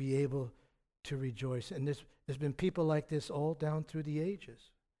to be able to rejoice. And there's been people like this all down through the ages.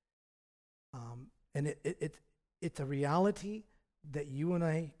 And it's a reality that you and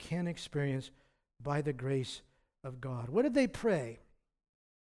I can experience by the grace of God. What did they pray?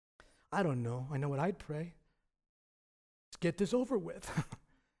 I don't know. I know what I'd pray. Let's get this over with.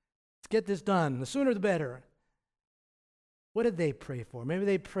 Let's get this done. The sooner the better. What did they pray for? Maybe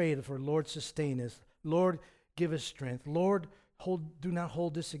they prayed for, Lord, sustain us. Lord, give us strength. Lord, do not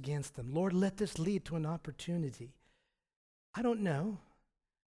hold this against them. Lord, let this lead to an opportunity. I don't know.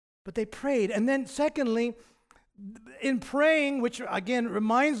 But they prayed. And then secondly, in praying, which again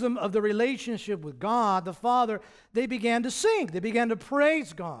reminds them of the relationship with God, the Father, they began to sing. They began to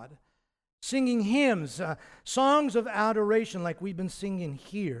praise God, singing hymns, songs of adoration like we've been singing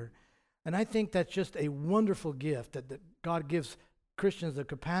here. And I think that's just a wonderful gift that God gives Christians the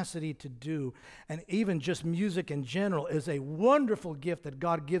capacity to do. And even just music in general is a wonderful gift that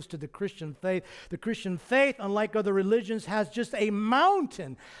God gives to the Christian faith. The Christian faith, unlike other religions, has just a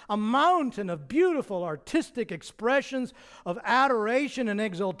mountain of beautiful artistic expressions of adoration and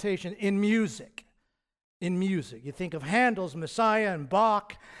exaltation in music. In music. You think of Handel's Messiah and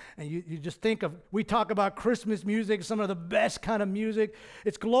Bach, and you just think of, we talk about Christmas music, some of the best kind of music.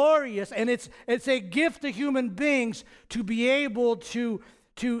 It's glorious, and it's a gift to human beings to be able to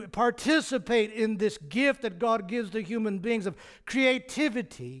participate in this gift that God gives to human beings of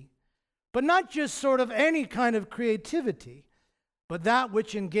creativity, but not just sort of any kind of creativity, but that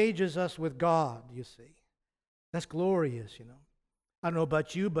which engages us with God, you see. That's glorious, you know. I don't know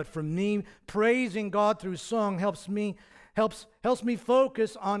about you, but for me, praising God through song helps me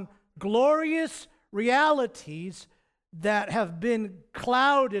focus on glorious realities that have been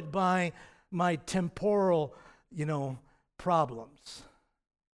clouded by my temporal, problems.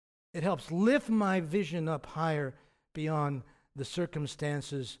 It helps lift my vision up higher beyond the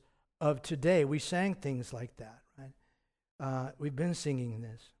circumstances of today. We sang things like that, right? We've been singing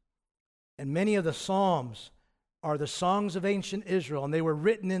this. And many of the Psalms are the songs of ancient Israel, and they were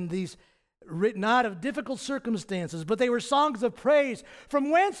written out of difficult circumstances, but they were songs of praise.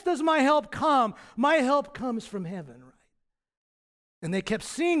 From whence does my help come? My help comes from heaven, right? And they kept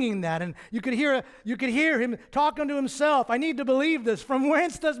singing that, and you could hear him talking to himself. I need to believe this. From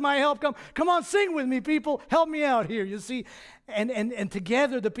whence does my help come? Come on, sing with me, people. Help me out here, you see. And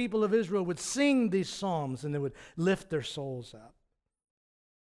together the people of Israel would sing these psalms, and they would lift their souls up.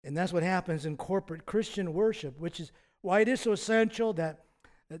 And that's what happens in corporate Christian worship, which is why it is so essential that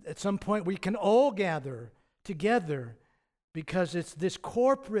at some point we can all gather together, because it's this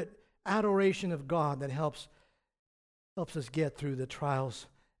corporate adoration of God that helps us get through the trials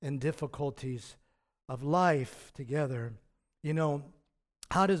and difficulties of life together. You know,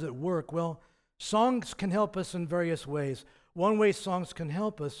 how does it work? Well, songs can help us in various ways. One way songs can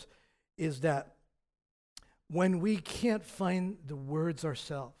help us is that when we can't find the words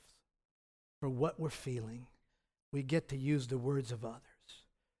ourselves for what we're feeling, we get to use the words of others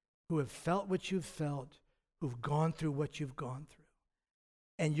who have felt what you've felt, who've gone through what you've gone through.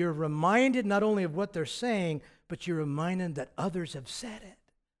 And you're reminded not only of what they're saying, but you're reminded that others have said it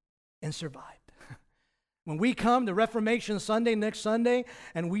and survived. When we come to Reformation Sunday next Sunday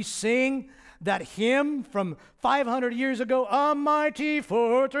and we sing that hymn from 500 years ago, "A mighty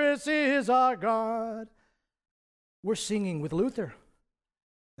fortress is our God," we're singing with Luther,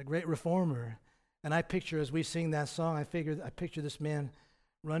 the great reformer. And I picture, as we sing that song, I picture this man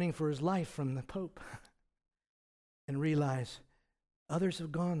running for his life from the Pope and realize others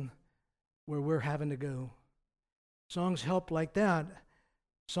have gone where we're having to go. Songs help like that.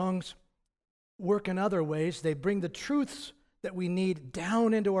 Songs work in other ways. They bring the truths that we need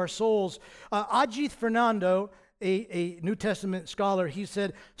down into our souls. Ajith Fernando, a New Testament scholar, he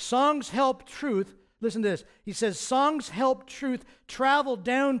said, songs help truth. Listen to this. He says, songs help truth travel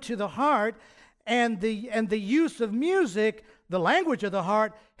down to the heart, and the use of music, the language of the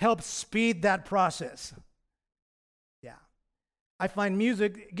heart, helps speed that process. Yeah. I find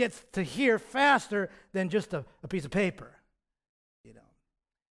music gets to hear faster than just a piece of paper.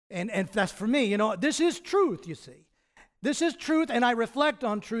 And that's for me. This is truth, you see. This is truth, and I reflect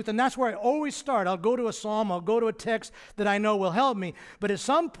on truth, and that's where I always start. I'll go to a psalm, I'll go to a text that I know will help me. But at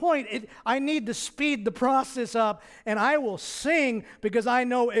some point, I need to speed the process up, and I will sing because I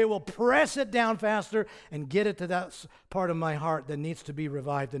know it will press it down faster and get it to that part of my heart that needs to be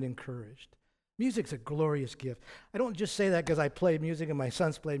revived and encouraged. Music's a glorious gift. I don't just say that because I play music and my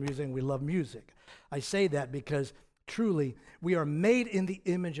sons play music and we love music. I say that because truly, we are made in the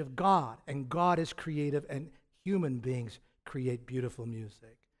image of God, and God is creative, and human beings create beautiful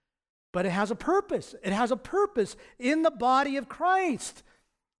music. But it has a purpose. It has a purpose in the body of Christ.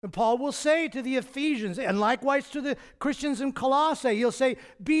 And Paul will say to the Ephesians, and likewise to the Christians in Colossae, he'll say,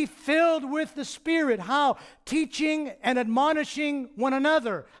 be filled with the Spirit. How? Teaching and admonishing one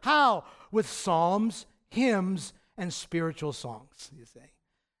another. How? With psalms, hymns, and spiritual songs, you see.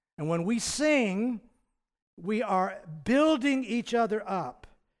 And when we sing, we are building each other up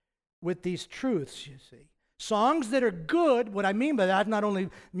with these truths, you see. Songs that are good, what I mean by that, not only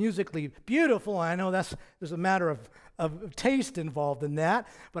musically beautiful, I know there's a matter of taste involved in that,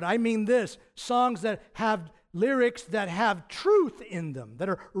 but I mean this, songs that have lyrics that have truth in them, that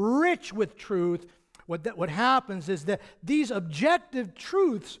are rich with truth. What happens is that these objective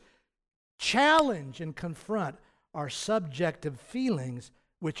truths challenge and confront our subjective feelings,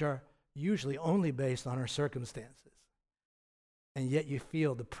 which are usually only based on our circumstances. And yet you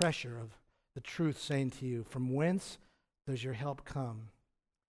feel the pressure of the truth saying to you, from whence does your help come?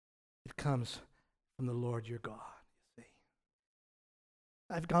 It comes from the Lord your God, you see.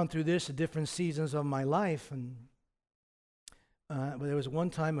 I've gone through this at different seasons of my life, and there was one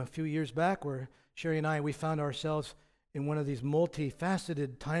time a few years back where Sherry and I, we found ourselves in one of these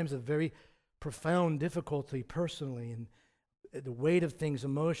multifaceted times of very profound difficulty personally, and the weight of things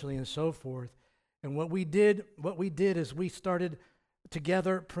emotionally and so forth. And what we did is we started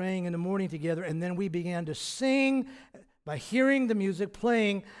together praying in the morning together, and then we began to sing by hearing the music,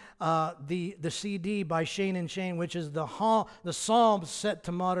 playing the CD by Shane and Shane, which is the Psalms set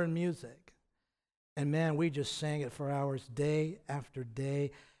to modern music. And man, we just sang it for hours, day after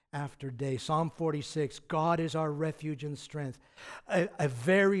day after day. Psalm 46, God is our refuge and strength, a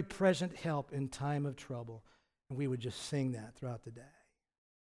very present help in time of trouble. And we would just sing that throughout the day.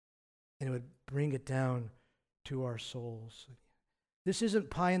 And it would bring it down to our souls. This isn't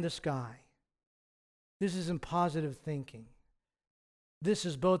pie in the sky. This isn't positive thinking. This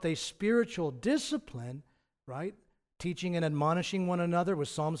is both a spiritual discipline, right? Teaching and admonishing one another with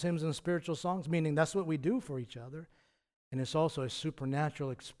psalms, hymns, and spiritual songs, meaning that's what we do for each other. And it's also a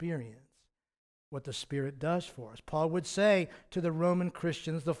supernatural experience, what the Spirit does for us. Paul would say to the Roman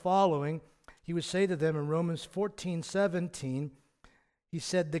Christians the following. He would say to them in Romans 14:17, he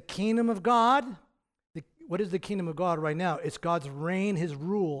said, the kingdom of God, what is the kingdom of God right now? It's God's reign, his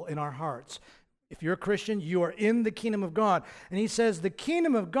rule in our hearts. If you're a Christian, you are in the kingdom of God. And he says the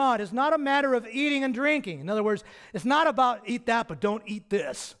kingdom of God is not a matter of eating and drinking. In other words, it's not about eat that, but don't eat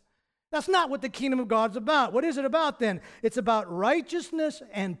this. That's not what the kingdom of God's about. What is it about then? It's about righteousness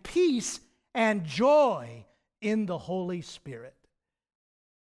and peace and joy in the Holy Spirit.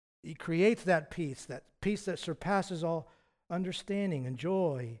 He creates that peace that surpasses all understanding and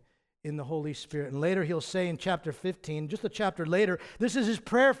joy in the Holy Spirit. And later he'll say in chapter 15, just a chapter later, this is his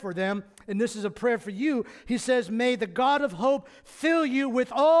prayer for them, and this is a prayer for you. He says, may the God of hope fill you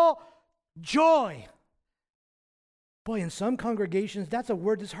with all joy. Boy, in some congregations, that's a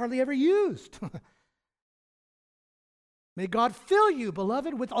word that's hardly ever used. May God fill you,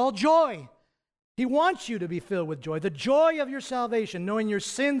 beloved, with all joy. He wants you to be filled with joy, the joy of your salvation, knowing your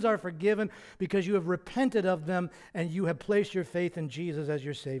sins are forgiven because you have repented of them and you have placed your faith in Jesus as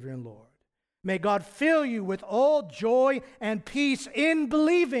your Savior and Lord. May God fill you with all joy and peace in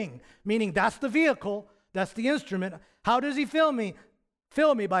believing, meaning that's the vehicle, that's the instrument. How does he fill me?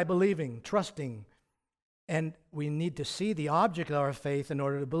 Fill me by believing, trusting. And we need to see the object of our faith in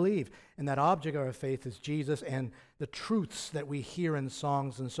order to believe. And that object of our faith is Jesus and the truths that we hear in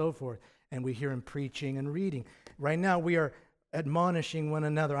songs and so forth, and we hear in preaching and reading. Right now we are admonishing one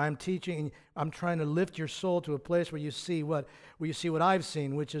another. I'm teaching, I'm trying to lift your soul to a place where you see what I've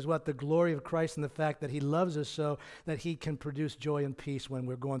seen, which is what the glory of Christ and the fact that he loves us so that he can produce joy and peace when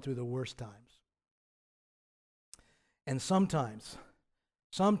we're going through the worst times. And sometimes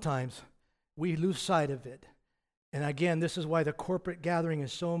we lose sight of it. And again, this is why the corporate gathering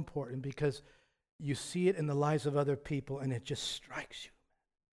is so important, because you see it in the lives of other people and it just strikes you.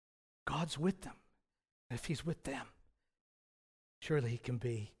 God's with them. And if he's with them, surely he can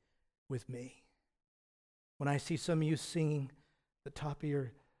be with me. When I see some of you singing the top of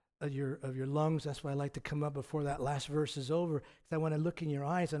your lungs, that's why I like to come up before that last verse is over, because I want to look in your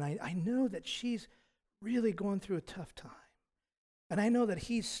eyes and I know that she's really going through a tough time. And I know that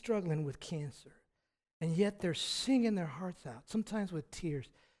he's struggling with cancer. And yet they're singing their hearts out, sometimes with tears.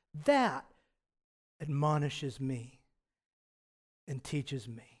 That admonishes me and teaches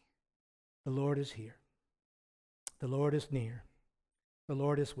me. The Lord is here. The Lord is near. The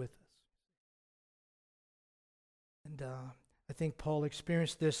Lord is with us. And I think Paul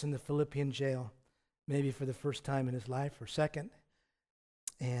experienced this in the Philippian jail, maybe for the first time in his life or second.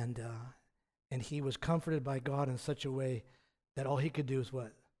 And he was comforted by God in such a way that all he could do is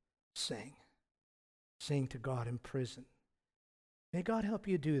what? Sing. Sing to God in prison. May God help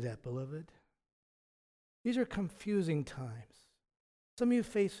you do that, beloved. These are confusing times. Some of you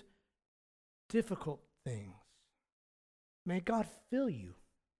face difficult things. May God fill you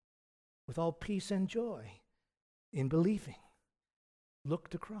with all peace and joy in believing. Look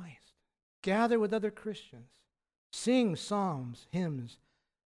to Christ. Gather with other Christians. Sing psalms, hymns,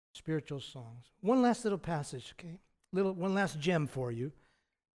 spiritual songs. One last little passage, okay? One last gem for you.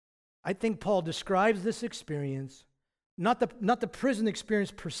 I think Paul describes this experience, not the prison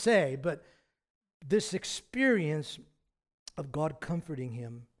experience per se, but this experience of God comforting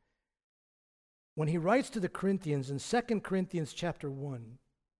him. When he writes to the Corinthians in 2 Corinthians chapter 1,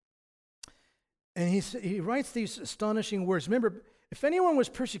 and he writes these astonishing words. Remember, if anyone was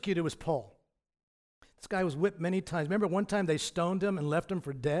persecuted, it was Paul. This guy was whipped many times. Remember one time they stoned him and left him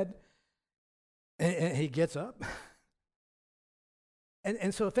for dead? And he gets up.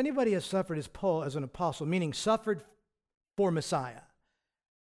 And so if anybody has suffered, it's Paul as an apostle, meaning suffered for Messiah.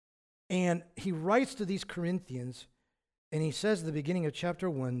 And he writes to these Corinthians, and he says at the beginning of chapter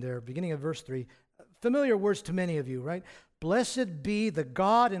 1 there, beginning of verse 3, familiar words to many of you, right? Blessed be the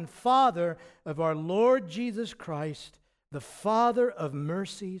God and Father of our Lord Jesus Christ, the Father of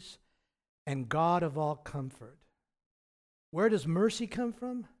mercies and God of all comfort. Where does mercy come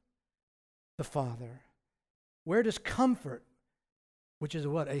from? The Father. Where does comfort, which is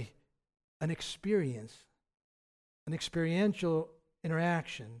what? An experience, an experiential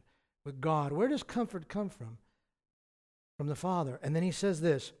interaction with God. Where does comfort come from? From the Father. And then he says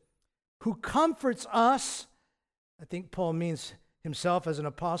this, who comforts us. I think Paul means himself as an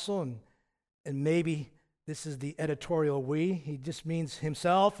apostle, and maybe this is the editorial we. He just means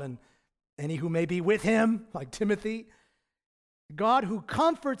himself and any who may be with him, like Timothy. God who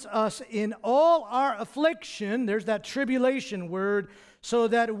comforts us in all our affliction, there's that tribulation word, so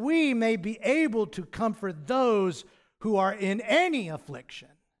that we may be able to comfort those who are in any affliction,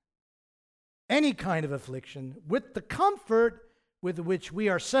 any kind of affliction, with the comfort with which we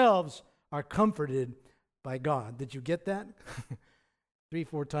ourselves are comforted by God. Did you get that?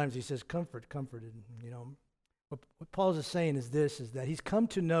 3-4 times he says comforted, you know. What Paul is saying is this, is that he's come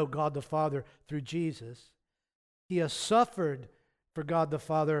to know God the Father through Jesus. He has suffered for God the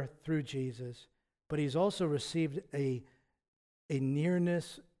Father through Jesus, but he's also received a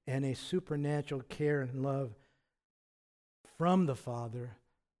nearness and a supernatural care and love from the Father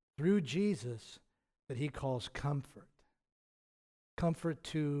through Jesus that he calls comfort. Comfort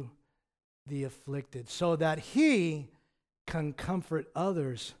to the afflicted, so that he can comfort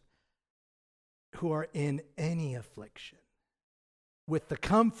others who are in any affliction with the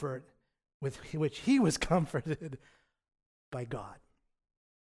comfort with which he was comforted by God.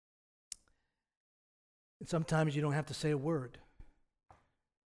 And sometimes you don't have to say a word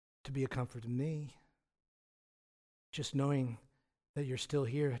to be a comfort to me. Just knowing that you're still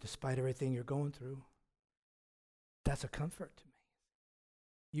here despite everything you're going through, that's a comfort to me.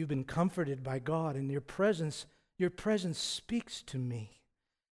 You've been comforted by God, and your presence speaks to me.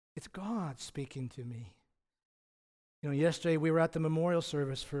 It's God speaking to me. Yesterday we were at the memorial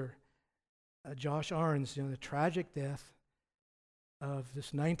service for Josh Arns, the tragic death of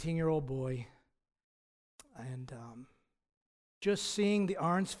this 19-year-old boy. And just seeing the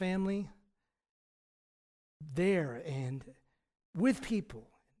Arns family there and with people,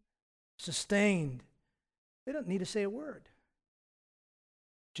 sustained, they don't need to say a word.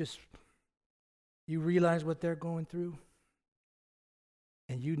 Just, you realize what they're going through,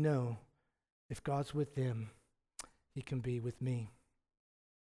 and you know if God's with them, he can be with me.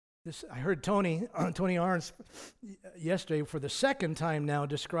 I heard Tony Arns yesterday for the second time now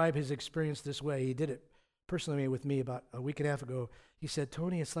describe his experience this way. He did it personally with me about a week and a half ago. He said,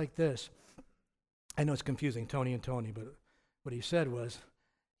 Tony, it's like this. I know it's confusing, Tony and Tony, but what he said was,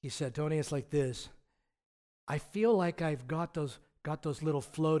 Tony, it's like this. I feel like I've got those little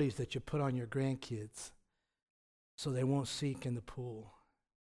floaties that you put on your grandkids so they won't sink in the pool.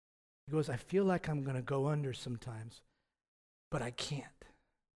 He goes, I feel like I'm going to go under sometimes, but I can't.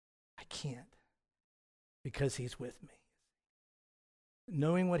 I can't, because he's with me.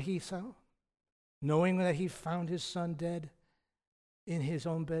 Knowing what he saw, knowing that he found his son dead in his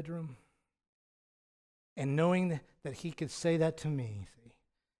own bedroom, and knowing that he could say that to me,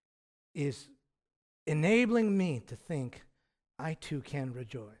 is enabling me to think I too can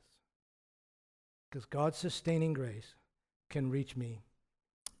rejoice. Because God's sustaining grace can reach me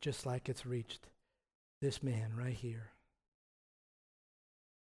just like it's reached this man right here.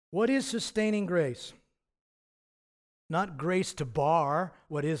 What is sustaining grace? Not grace to bar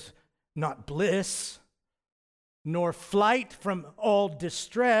what is not bliss, nor flight from all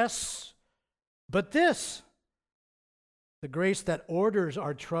distress, but this, the grace that orders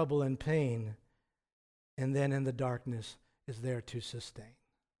our trouble and pain, and then in the darkness is there to sustain.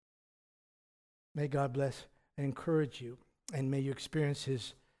 May God bless and encourage you, and may you experience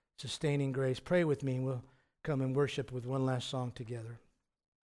his sustaining grace. Pray with me, and we'll come and worship with one last song together.